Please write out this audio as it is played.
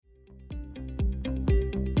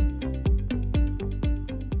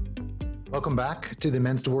Welcome back to the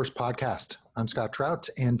Men's Divorce Podcast. I'm Scott Trout,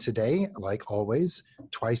 and today, like always,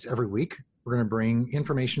 twice every week, we're going to bring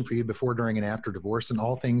information for you before, during, and after divorce and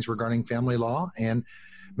all things regarding family law. And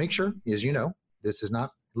make sure, as you know, this is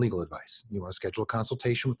not legal advice. You want to schedule a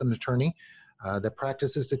consultation with an attorney that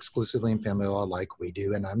practices exclusively in family law like we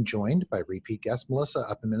do. And I'm joined by repeat guest Melissa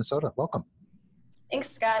up in Minnesota. Welcome. Thanks,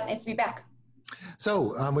 Scott. Nice to be back.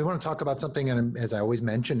 So we want to talk about something, and as I always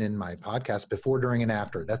mention in my podcast, before, during, and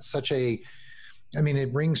after. That's such a,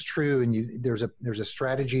 it rings true, and there's a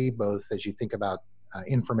strategy both as you think about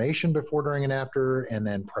information before, during, and after, and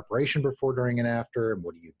then preparation before, during, and after, and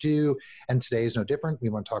what do you do? And today is no different. We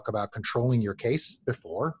want to talk about controlling your case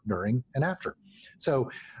before, during, and after. So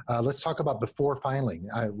let's talk about before filing.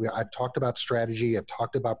 I've talked about strategy. I've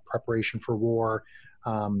talked about preparation for war.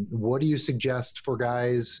 What do you suggest for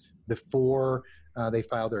guys before they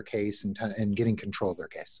file their case and getting control of their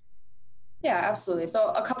case? Yeah, absolutely. So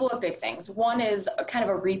a couple of big things. One is kind of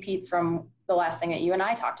a repeat from the last thing that you and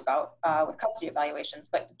I talked about with custody evaluations,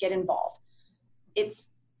 but get involved. It's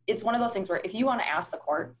one of those things where if you want to ask the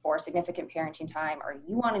court for significant parenting time or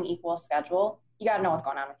you want an equal schedule, you got to know what's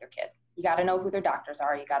going on with your kids. You got to know who their doctors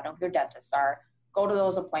are. You got to know who their dentists are. Go to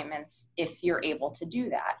those appointments if you're able to do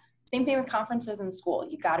that. Same thing with conferences in school.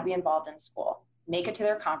 You got to be involved in school. Make it to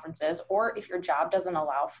their conferences, or if your job doesn't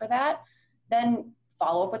allow for that, then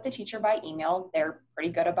follow up with the teacher by email. They're pretty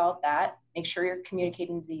good about that. Make sure you're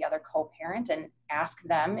communicating to the other co-parent and ask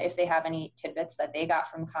them if they have any tidbits that they got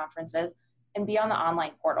from conferences, and be on the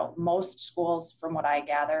online portal. Most schools, from what I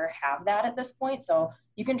gather, have that at this point, so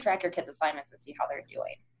you can track your kids' assignments and see how they're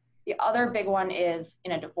doing. The other big one is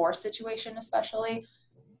in a divorce situation especially,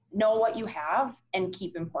 know what you have and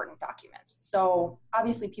keep important documents. So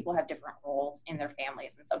obviously people have different roles in their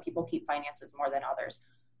families, and some people keep finances more than others.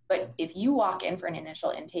 But if you walk in for an initial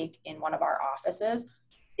intake in one of our offices,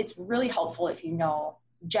 it's really helpful if you know,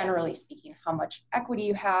 generally speaking, how much equity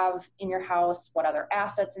you have in your house, what other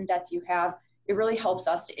assets and debts you have. It really helps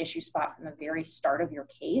us to issue spot from the very start of your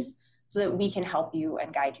case so that we can help you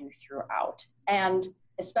and guide you throughout. And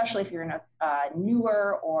especially if you're in a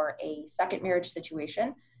newer or a second marriage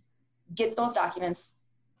situation, get those documents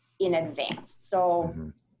in advance. So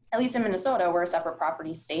at least in Minnesota, we're a separate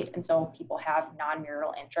property state. And so people have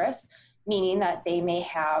non-marital interests, meaning that they may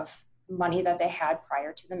have money that they had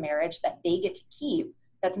prior to the marriage that they get to keep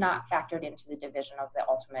that's not factored into the division of the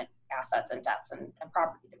ultimate assets and debts and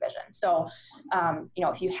property division. So,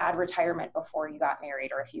 if you had retirement before you got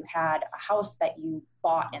married, or if you had a house that you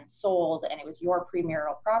bought and sold and it was your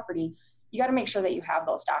premarital property, you got to make sure that you have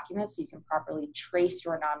those documents so you can properly trace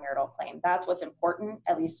your non-marital claim. That's what's important,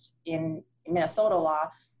 at least in Minnesota law,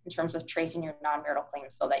 in terms of tracing your non-marital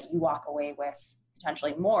claims so that you walk away with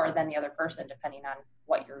potentially more than the other person, depending on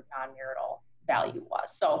what your non-marital value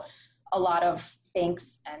was. So a lot of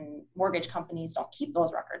banks and mortgage companies don't keep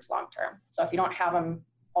those records long-term. So if you don't have them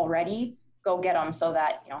already, go get them so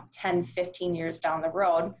that, 10, 15 years down the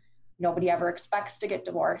road, nobody ever expects to get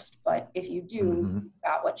divorced, but if you do, you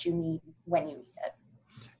got what you need when you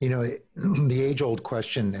need it. The age-old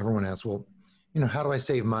question everyone asks, well, how do I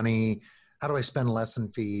save money? How do I spend less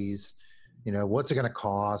in fees? What's it going to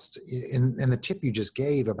cost? And the tip you just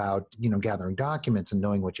gave about, gathering documents and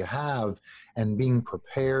knowing what you have and being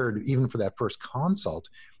prepared even for that first consult,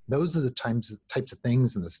 those are the types of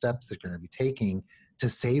things and the steps that you're going to be taking to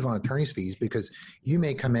save on attorney's fees, because you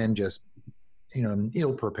may come in just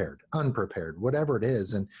ill-prepared, unprepared, whatever it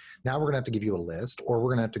is. And now we're going to have to give you a list, or we're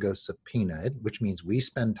going to have to go subpoena it, which means we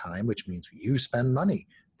spend time, which means you spend money.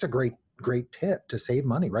 It's a great tip to save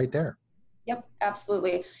money right there. Yep,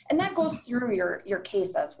 absolutely. And that goes through your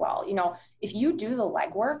case as well. If you do the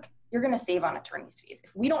legwork, you're going to save on attorney's fees.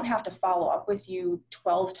 If we don't have to follow up with you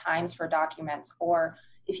 12 times for documents, or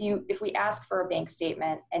if we ask for a bank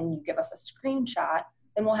statement and you give us a screenshot,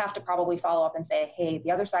 then we'll have to probably follow up and say, hey,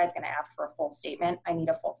 the other side's going to ask for a full statement. I need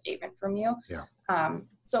a full statement from you. Yeah.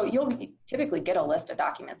 So you'll typically get a list of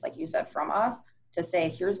documents, like you said, from us to say,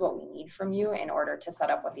 here's what we need from you in order to set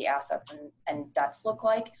up what the assets and debts look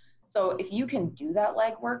like. So if you can do that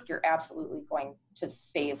legwork, you're absolutely going to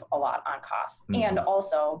save a lot on costs. And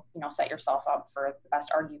also, set yourself up for the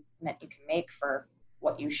best argument you can make for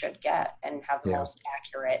what you should get and have the most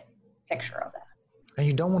accurate picture of that. And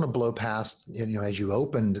you don't want to blow past, as you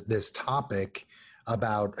opened this topic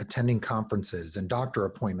about attending conferences and doctor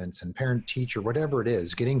appointments and parent-teacher, whatever it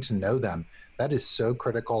is, getting to know them. That is so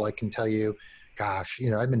critical. I can tell you, gosh,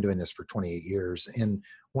 I've been doing this for 28 years. And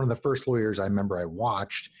one of the first lawyers I remember I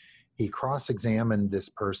watched, he cross-examined this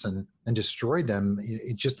person and destroyed them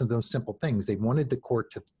just in those simple things. They wanted the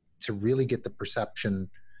court to really get the perception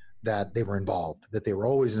that they were involved, that they were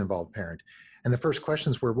always an involved parent. And the first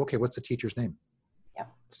questions were, okay, what's the teacher's name? Yeah.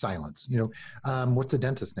 Silence. What's the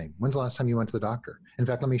dentist's name? When's the last time you went to the doctor? In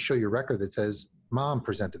fact, let me show you a record that says mom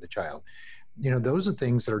presented the child. Those are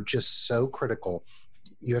things that are just so critical.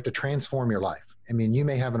 You have to transform your life. I mean, you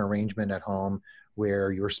may have an arrangement at home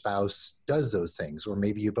where your spouse does those things, or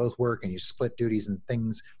maybe you both work and you split duties and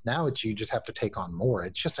things. Now you just have to take on more.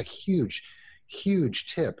 It's just a huge,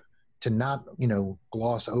 huge tip to not,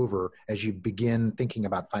 gloss over as you begin thinking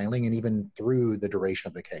about filing and even through the duration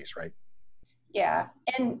of the case, right? Yeah.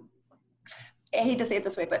 And I hate to say it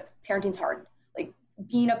this way, but parenting's hard. Like,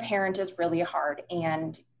 being a parent is really hard,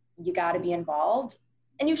 and you got to be involved,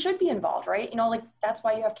 and you should be involved, right? That's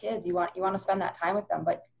why you have kids. You want to spend that time with them,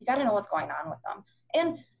 but you got to know what's going on with them.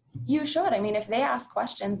 And you should. I mean, if they ask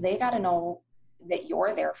questions, they got to know that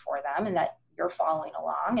you're there for them and that you're following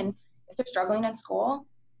along. And if they're struggling in school,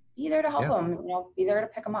 be there to help them, be there to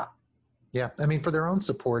pick them up. Yeah. I mean, for their own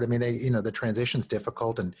support. I mean, the transition's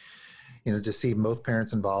difficult, and, to see both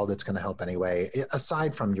parents involved, it's going to help anyway,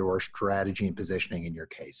 aside from your strategy and positioning in your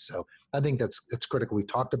case. So I think it's critical. We've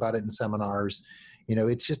talked about it in seminars.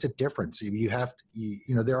 It's just a difference. You have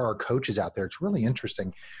to, there are coaches out there. It's really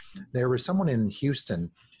interesting. There was someone in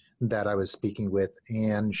Houston that I was speaking with,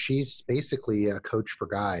 and she's basically a coach for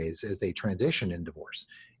guys as they transition in divorce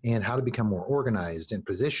and how to become more organized and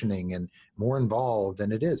positioning and more involved.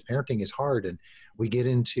 And it is, parenting is hard, and we get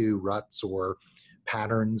into ruts or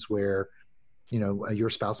patterns where, your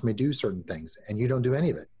spouse may do certain things and you don't do any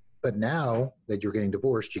of it. But now that you're getting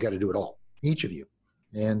divorced, you got to do it all, each of you.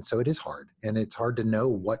 And so it is hard, and it's hard to know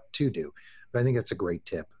what to do. But I think that's a great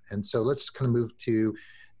tip. And so let's kind of move to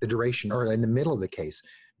the duration, or in the middle of the case,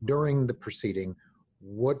 during the proceeding.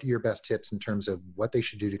 What are your best tips in terms of what they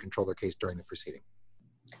should do to control their case during the proceeding?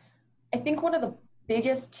 I think one of the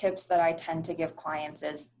biggest tips that I tend to give clients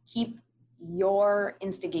is keep your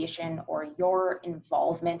instigation or your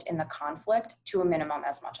involvement in the conflict to a minimum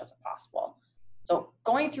as much as possible. So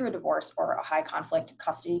going through a divorce or a high conflict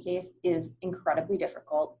custody case is incredibly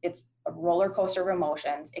difficult. It's a roller coaster of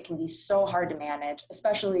emotions. It can be so hard to manage,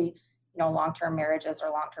 especially, long-term marriages or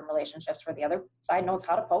long-term relationships where the other side knows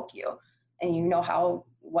how to poke you and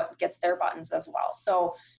what gets their buttons as well.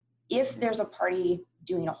 So if there's a party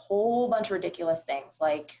doing a whole bunch of ridiculous things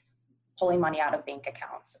like pulling money out of bank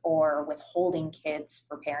accounts or withholding kids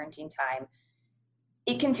for parenting time,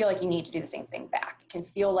 it can feel like you need to do the same thing back. It can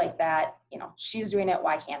feel like that, she's doing it,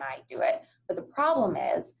 why can't I do it? But the problem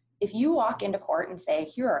is, if you walk into court and say,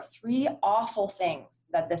 here are 3 awful things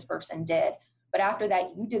that this person did, but after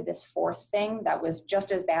that you did this 4th thing that was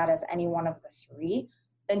just as bad as any one of the 3,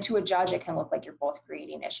 then to a judge it can look like you're both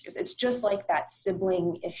creating issues. It's just like that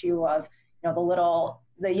sibling issue of,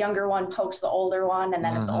 the younger one pokes the older one, and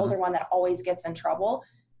then it's the older one that always gets in trouble.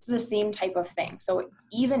 It's the same type of thing. So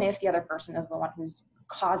even if the other person is the one who's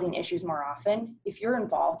causing issues more often, if you're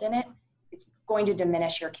involved in it, it's going to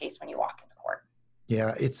diminish your case when you walk into court.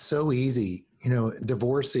 Yeah, it's so easy.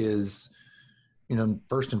 Divorce is,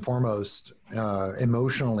 first and foremost,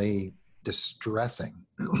 emotionally distressing.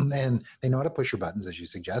 And they know how to push your buttons, as you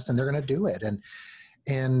suggest, and they're going to do it.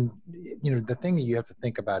 And the thing that you have to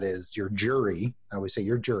think about is your jury. I always say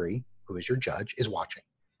your jury, who is your judge, is watching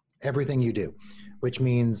everything you do, which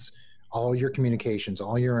means all your communications,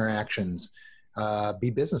 all your interactions, be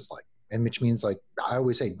businesslike. And which means, like I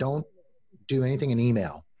always say, don't do anything in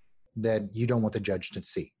email that you don't want the judge to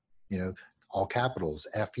see, all capitals,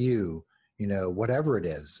 FU, whatever it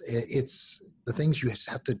is. It's the things you just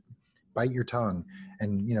have to bite your tongue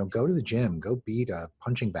and, go to the gym, go beat a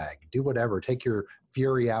punching bag, do whatever, take your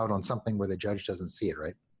fury out on something where the judge doesn't see it,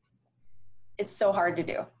 right? It's so hard to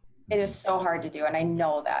do. It is so hard to do. And I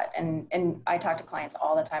know that. And I talk to clients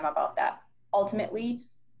all the time about that. Ultimately,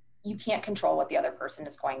 you can't control what the other person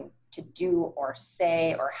is going to do or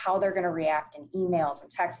say or how they're going to react in emails and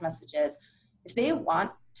text messages. If they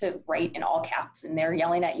want to write in all caps and they're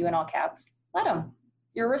yelling at you in all caps, let them.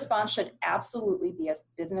 Your response should absolutely be as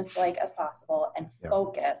businesslike as possible and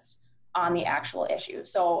focused on the actual issue.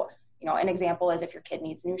 So, an example is if your kid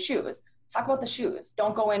needs new shoes, talk about the shoes.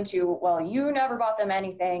 Don't go into, well, you never bought them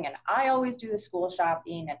anything and I always do the school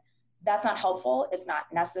shopping, and that's not helpful. It's not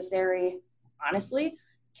necessary. Honestly,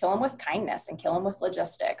 kill them with kindness and kill them with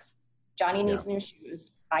logistics. Johnny needs new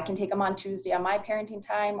shoes. I can take him on Tuesday on my parenting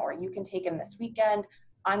time, or you can take him this weekend.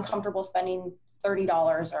 I'm comfortable spending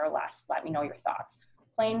 $30 or less. Let me know your thoughts.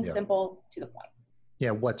 Plain, simple, to the point.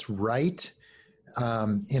 Yeah, what's right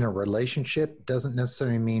in a relationship doesn't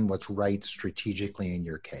necessarily mean what's right strategically in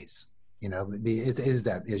your case. It is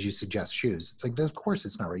that, as you suggest, shoes. It's like, of course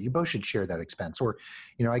it's not right. You both should share that expense. Or,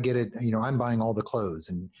 I get it, I'm buying all the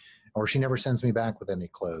clothes or she never sends me back with any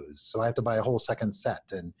clothes. So I have to buy a whole second set.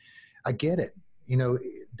 And I get it.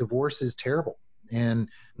 Divorce is terrible and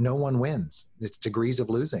no one wins. It's degrees of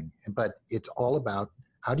losing, but it's all about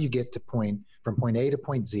how do you get from point A to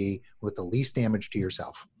point Z with the least damage to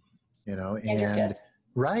yourself, and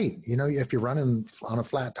right. If you're running on a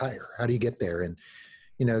flat tire, how do you get there? And,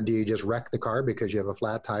 do you just wreck the car because you have a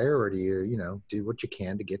flat tire, or do you, do what you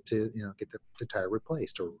can to get the tire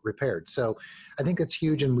replaced or repaired? So I think that's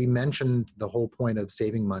huge. And we mentioned the whole point of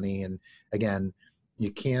saving money. And again,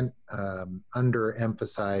 you can't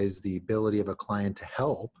underemphasize the ability of a client to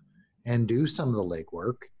help and do some of the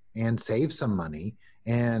legwork and save some money.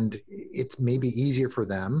 And it's maybe easier for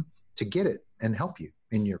them to get it and help you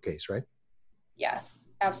in your case, right? Yes,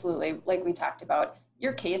 absolutely. Like we talked about,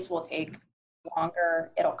 your case will take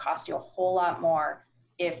longer. It'll cost you a whole lot more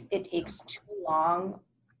if it takes too long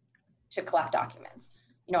to collect documents.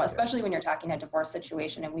 Especially when you're talking a divorce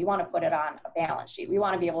situation and we want to put it on a balance sheet. We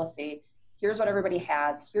want to be able to say, here's what everybody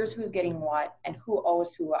has, here's who's getting what, and who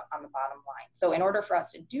owes who on the bottom line. So in order for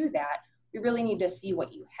us to do that, we really need to see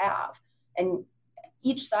what you have. And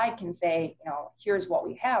each side can say, here's what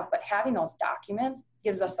we have, but having those documents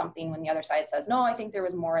gives us something when the other side says, no, I think there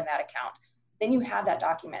was more in that account. Then you have that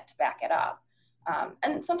document to back it up.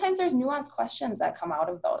 And sometimes there's nuanced questions that come out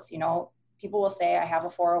of those. People will say, I have a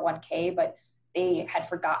 401k, but they had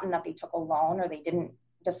forgotten that they took a loan or they didn't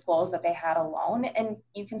disclose that they had a loan, and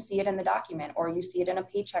you can see it in the document, or you see it in a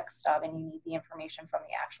paycheck stub and you need the information from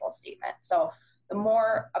the actual statement. So the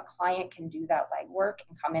more a client can do that legwork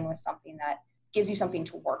and come in with something that gives you something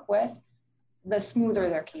to work with, the smoother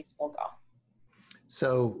their case will go.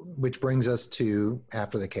 So, which brings us to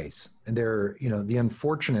after the case. And the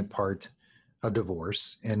unfortunate part of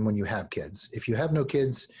divorce, and when you have kids, if you have no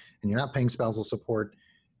kids and you're not paying spousal support,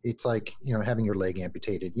 it's like, having your leg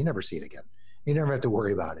amputated. You never see it again. You never have to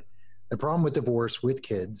worry about it. The problem with divorce with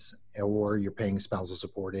kids or you're paying spousal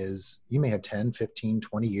support is you may have 10, 15,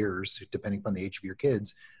 20 years, depending upon the age of your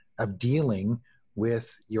kids, of dealing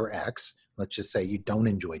with your ex. Let's just say you don't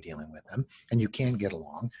enjoy dealing with them and you can't get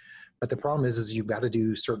along. But the problem is you've got to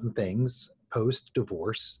do certain things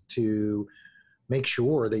post-divorce to make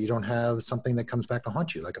sure that you don't have something that comes back to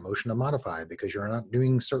haunt you, like a motion to modify because you're not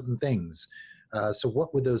doing certain things. So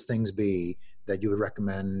what would those things be that you would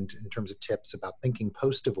recommend in terms of tips about thinking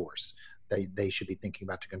post-divorce that they should be thinking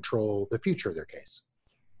about to control the future of their case?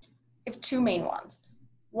 I have two main ones.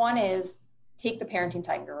 One is take the parenting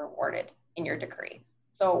time you're rewarded in your decree.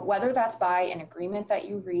 So whether that's by an agreement that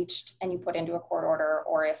you reached and you put into a court order,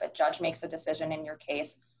 or if a judge makes a decision in your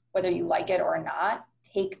case, whether you like it or not,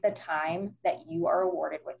 take the time that you are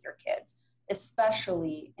awarded with your kids,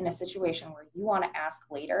 especially in a situation where you want to ask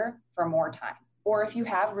later for more time. Or if you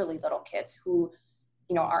have really little kids who,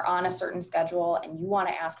 are on a certain schedule and you want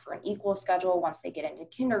to ask for an equal schedule once they get into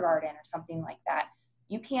kindergarten or something like that,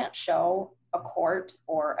 you can't show a court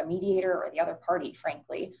or a mediator or the other party,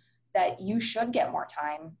 frankly, that you should get more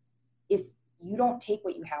time if you don't take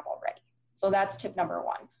what you have already. So that's tip number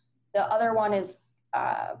one. The other one is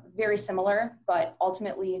very similar, but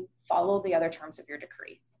ultimately follow the other terms of your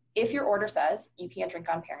decree. If your order says you can't drink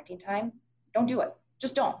on parenting time, don't do it.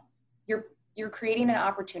 Just don't. You're creating an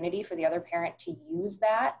opportunity for the other parent to use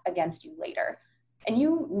that against you later. And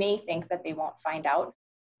you may think that they won't find out.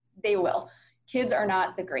 They will. Kids are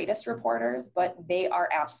not the greatest reporters, but they are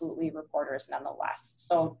absolutely reporters nonetheless.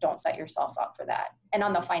 So don't set yourself up for that. And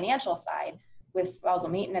on the financial side, with spousal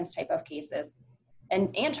maintenance type of cases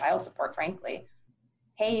and child support, frankly,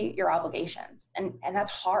 pay your obligations. And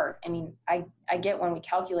that's hard. I mean, I get when we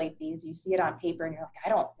calculate these, you see it on paper and you're like, I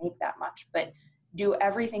don't make that much, but do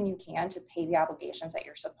everything you can to pay the obligations that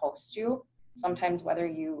you're supposed to, sometimes whether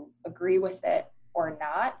you agree with it or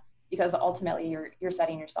not, because ultimately you're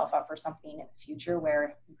setting yourself up for something in the future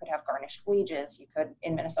where you could have garnished wages. You could,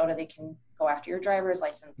 in Minnesota, they can go after your driver's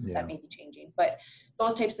license. That may be changing, but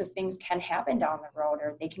those types of things can happen down the road,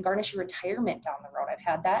 or they can garnish your retirement down the road. I've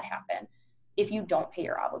had that happen if you don't pay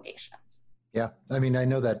your obligations. Yeah. I mean, I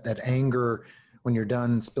know that anger when you're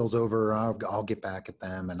done spills over, I'll get back at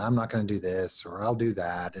them and I'm not going to do this or I'll do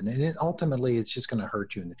that. And ultimately it's just going to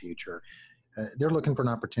hurt you in the future. They're looking for an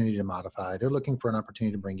opportunity to modify. They're looking for an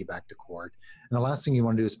opportunity to bring you back to court. And the last thing you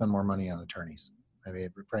want to do is spend more money on attorneys. I mean,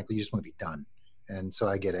 frankly, you just want to be done. And so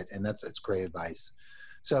I get it. And it's great advice.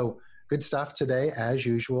 So good stuff today, as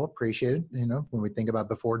usual. Appreciate it. When we think about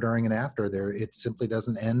before, during, and after it simply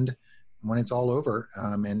doesn't end when it's all over.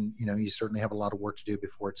 And you certainly have a lot of work to do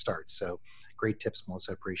before it starts. So great tips,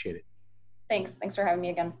 Melissa. Appreciate it. Thanks for having me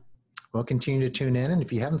again. Well, continue to tune in. And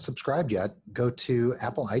if you haven't subscribed yet, go to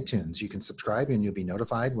Apple iTunes. You can subscribe and you'll be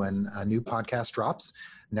notified when a new podcast drops.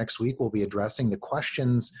 Next week, we'll be addressing the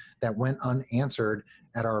questions that went unanswered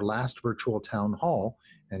at our last virtual town hall.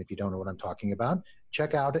 And if you don't know what I'm talking about,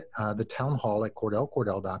 check out the town hall at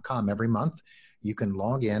CordellCordell.com. Every month, you can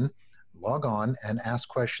log on, and ask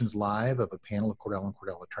questions live of a panel of Cordell and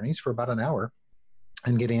Cordell attorneys for about an hour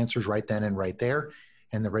and get answers right then and right there.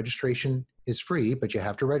 And the registration is free, but you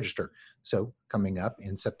have to register. So coming up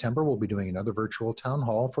in September, we'll be doing another virtual town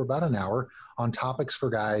hall for about an hour on topics for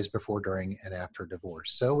guys before, during, and after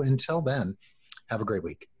divorce. So until then, have a great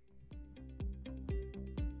week.